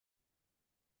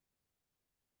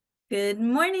Good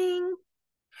morning.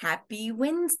 Happy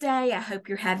Wednesday. I hope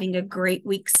you're having a great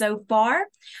week so far.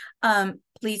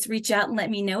 Please reach out and let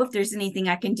me know if there's anything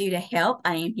I can do to help.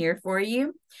 I am here for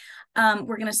you.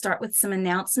 We're going to start with some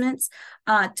announcements.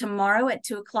 Tomorrow at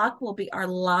 2 o'clock will be our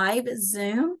live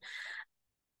Zoom.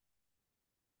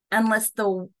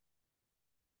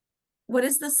 What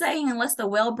is the saying? Unless the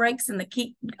well breaks and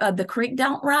the creek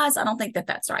don't rise. I don't think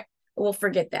that's right. We'll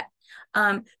forget that.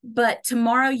 But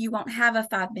tomorrow you won't have a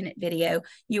 5-minute video.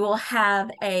 You will have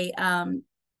a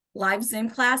live Zoom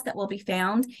class that will be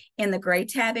found in the gray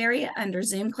tab area under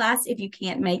Zoom class. If you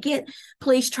can't make it,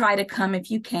 please try to come if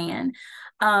you can.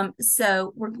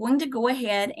 So we're going to go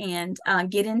ahead and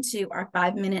get into our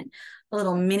 5-minute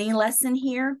little mini lesson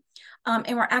here.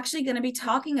 And we're actually going to be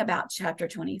talking about chapter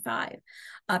 25,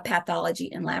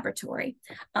 pathology and laboratory.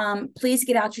 Please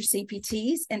get out your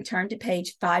CPTs and turn to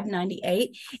page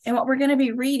 598. And what we're going to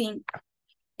be reading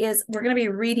is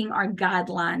our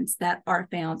guidelines that are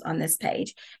found on this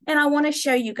page. And I want to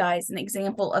show you guys an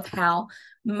example of how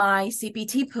my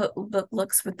CPT book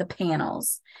looks with the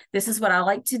panels. This is what I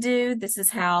like to do. This is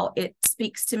how it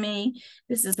speaks to me.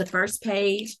 This is the first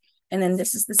page. And then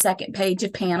this is the second page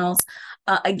of panels.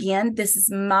 Again, this is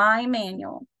my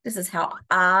manual. This is how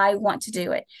I want to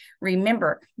do it.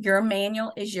 Remember, your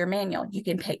manual is your manual. You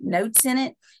can take notes in it,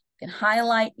 you can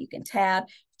highlight, you can tab,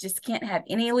 just can't have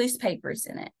any loose papers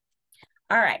in it.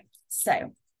 All right, so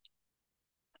I'm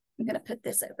going to put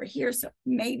this over here so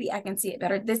maybe I can see it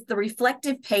better. The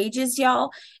reflective pages, y'all,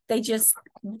 they just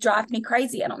drive me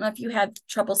crazy. I don't know if you have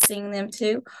trouble seeing them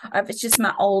too, or if it's just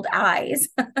my old eyes,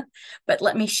 but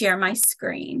let me share my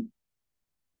screen.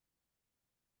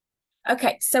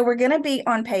 Okay, so we're going to be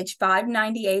on page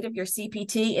 598 of your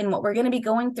CPT, and what we're going to be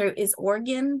going through is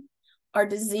organ or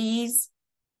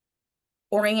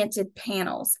disease-oriented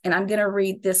panels. And I'm going to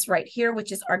read this right here,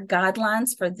 which is our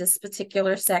guidelines for this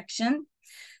particular section.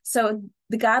 So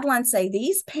the guidelines say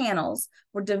these panels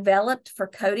were developed for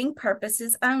coding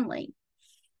purposes only.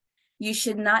 You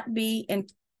should not be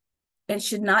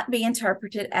should not be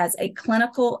interpreted as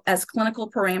clinical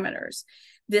parameters.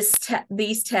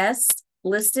 These tests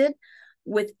listed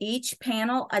with each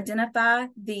panel identify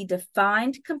the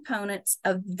defined components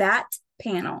of that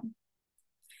panel.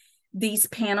 These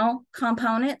panel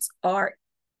components are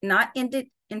not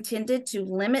intended to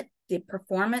limit the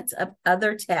performance of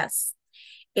other tests.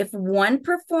 If one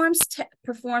performs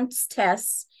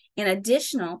tests in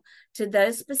addition to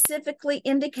those specifically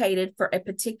indicated for a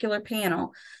particular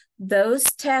panel, those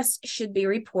tests should be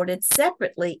reported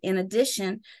separately in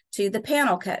addition to the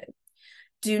panel code.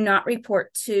 Do not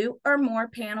report 2 or more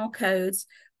panel codes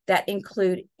that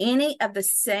include any of the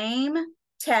same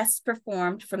tests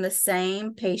performed from the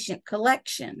same patient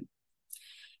collection.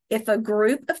 If a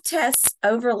group of tests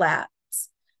overlaps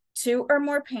 2 or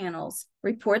more panels,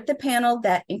 report the panel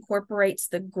that incorporates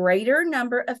the greater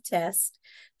number of tests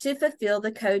to fulfill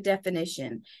the code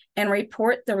definition, and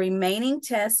report the remaining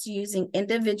tests using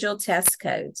individual test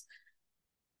codes.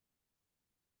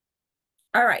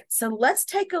 All right, so let's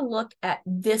take a look at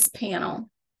this panel.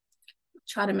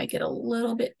 Try to make it a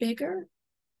little bit bigger.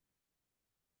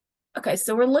 Okay,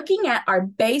 so we're looking at our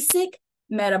basic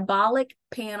metabolic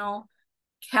panel,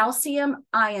 calcium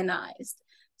ionized.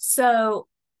 So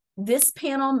this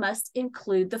panel must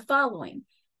include the following: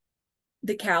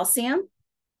 the calcium,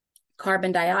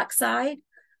 carbon dioxide,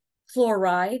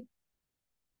 fluoride,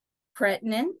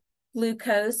 creatinine,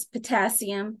 glucose,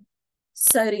 potassium,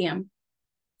 sodium.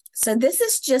 So this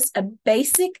is just a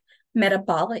basic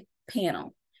metabolic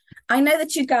panel. I know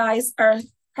that you guys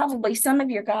probably some of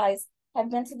your guys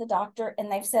have been to the doctor and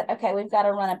they've said, okay, we've got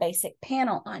to run a basic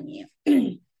panel on you.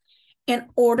 In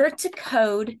order to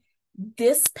code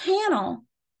this panel,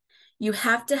 you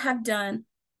have to have done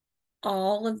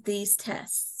all of these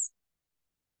tests.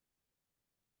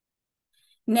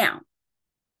 Now,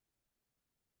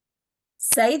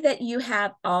 say that you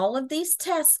have all of these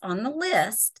tests on the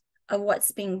list of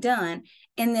what's being done,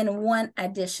 and then one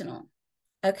additional.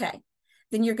 Okay,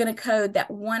 then you're going to code that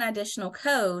one additional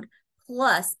code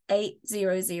plus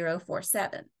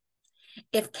 80047.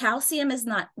 If calcium is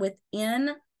not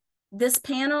within this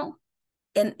panel,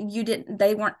 and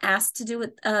they weren't asked to do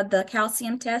with the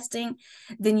calcium testing,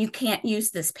 then you can't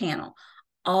use this panel.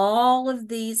 All of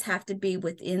these have to be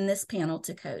within this panel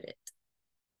to code it.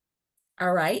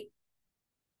 All right.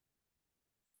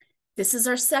 This is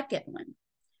our second one.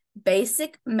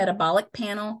 Basic metabolic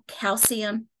panel,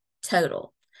 calcium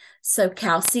total. So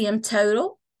calcium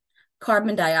total,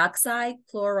 carbon dioxide,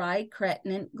 fluoride,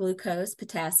 creatinine, glucose,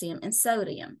 potassium, and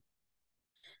sodium.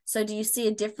 So do you see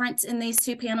a difference in these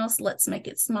two panels? Let's make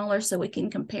it smaller so we can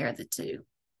compare the two.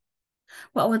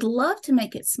 Well, I would love to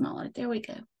make it smaller. There we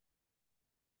go.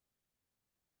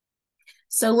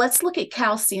 So let's look at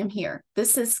calcium here.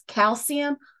 This is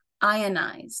calcium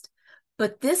ionized,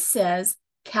 but this says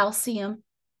calcium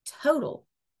total.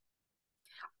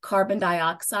 Carbon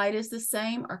dioxide is the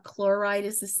same, our chloride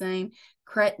is the same,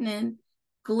 creatinine,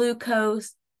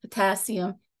 glucose,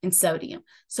 potassium, and sodium.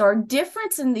 So our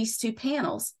difference in these two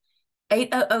panels,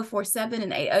 80047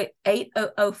 and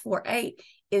 80048,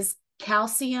 is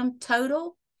calcium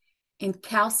total and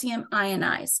calcium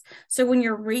ionized. So when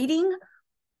you're reading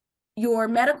your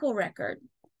medical record,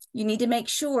 you need to make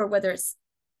sure whether it's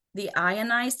the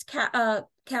ionized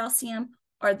calcium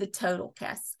or the total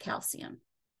calcium.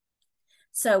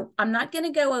 So I'm not going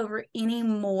to go over any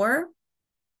more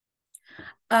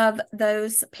of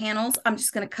those panels. I'm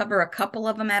just going to cover a couple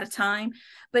of them at a time.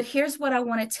 But here's what I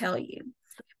want to tell you.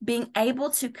 Being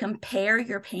able to compare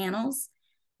your panels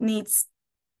needs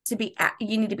to be,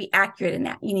 you need to be accurate in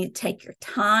that. You need to take your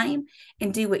time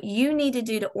and do what you need to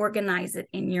do to organize it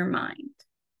in your mind.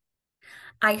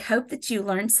 I hope that you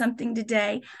learned something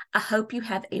today. I hope you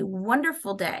have a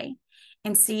wonderful day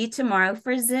and see you tomorrow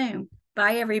for Zoom.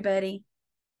 Bye, everybody.